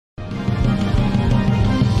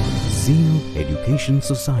Zeal Education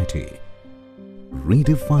Society,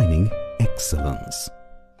 redefining excellence.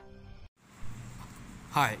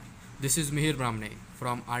 Hi, this is Mihir Brahmane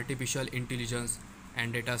from Artificial Intelligence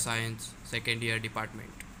and Data Science second year department.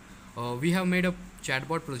 We have made a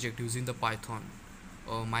chatbot project using the Python.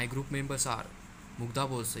 My group members are Mugdha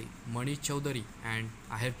Bolsai, Manish Chaudhary and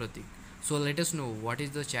Ahir Pratik. So let us know what is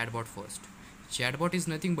the chatbot first. Chatbot is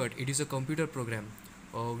nothing but it is a computer program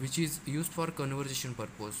which is used for conversation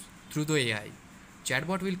purpose through the AI.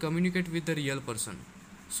 Chatbot will communicate with the real person.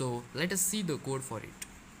 So let us see the code for it.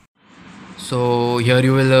 So here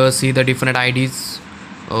you will see the different IDs,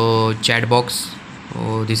 chat box.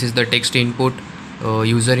 This is the text input,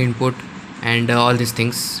 user input, and all these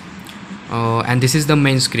things. And this is the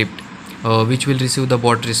main script, which will receive the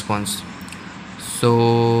bot response.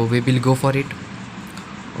 So we will go for it.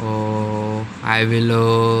 I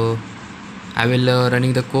will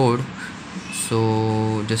running the code.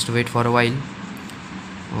 So just wait for a while.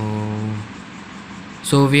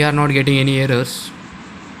 So we are not getting any errors,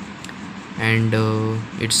 and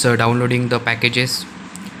it's downloading the packages.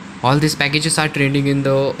 All these packages are trending in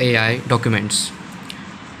the AI documents,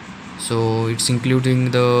 so it's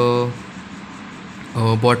including the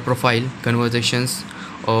bot profile, conversations,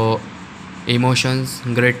 emotions,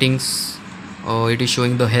 greetings. It is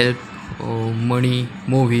showing the help, money,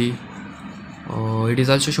 movie. It is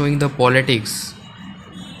also showing the politics.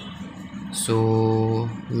 So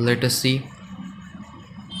let us see.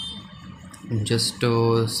 Just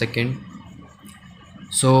a second.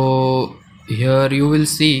 So here you will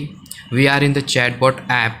see we are in the chatbot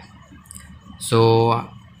app. So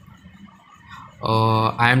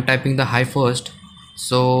I am typing the hi first.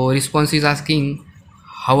 So response is asking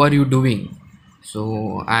how are you doing.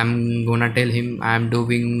 So I'm gonna tell him I'm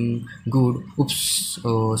doing good. Oops,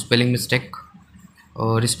 spelling mistake.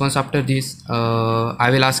 Response after this, I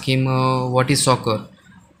will ask him what is soccer.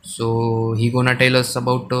 So he gonna tell us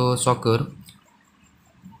about soccer.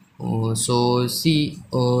 So see,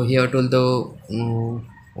 here told the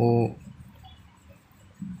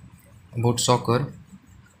about soccer.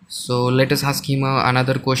 So let us ask him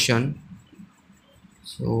another question.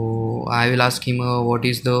 So I will ask him what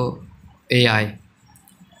is the AI.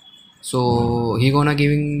 So he gonna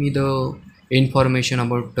giving me the information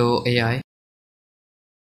about AI.